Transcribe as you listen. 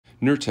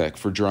Nurtec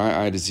for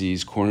dry eye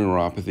disease, corneal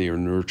neuropathy, or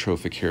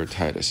neurotrophic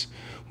keratitis.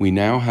 We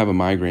now have a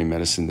migraine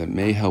medicine that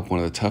may help one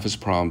of the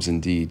toughest problems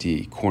in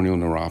DED, corneal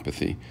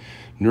neuropathy.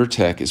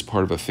 Nurtec is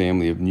part of a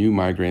family of new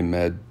migraine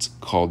meds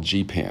called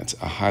Rimegepant,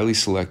 a highly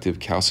selective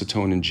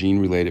calcitonin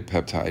gene-related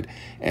peptide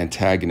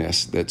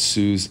antagonist that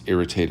soothes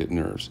irritated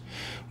nerves.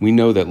 We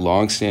know that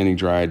long-standing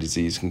dry eye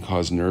disease can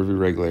cause nerve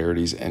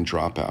irregularities and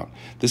dropout.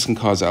 This can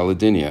cause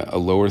allodynia, a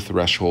lower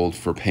threshold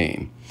for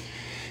pain.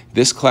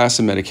 This class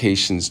of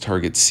medications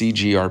targets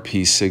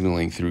CGRP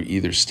signaling through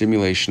either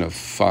stimulation of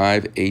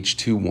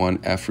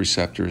 5H21F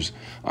receptors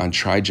on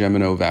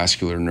trigeminal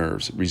vascular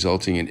nerves,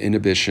 resulting in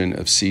inhibition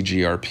of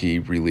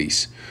CGRP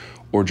release,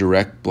 or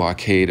direct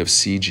blockade of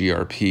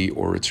CGRP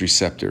or its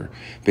receptor,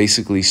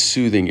 basically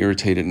soothing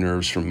irritated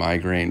nerves from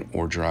migraine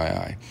or dry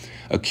eye.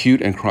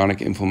 Acute and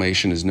chronic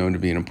inflammation is known to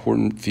be an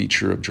important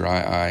feature of dry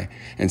eye,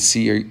 and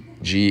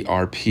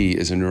CGRP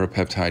is a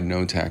neuropeptide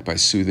known to act by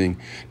soothing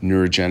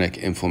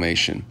neurogenic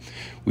inflammation.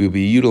 We will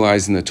be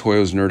utilizing the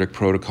Toyos Nurtec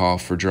protocol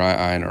for dry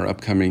eye in our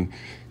upcoming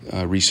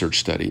research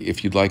study.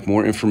 If you'd like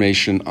more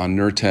information on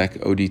Nurtec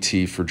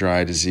ODT for dry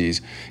eye disease,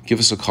 give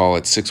us a call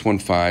at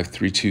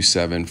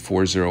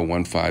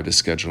 615-327-4015 to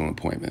schedule an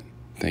appointment.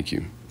 Thank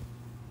you.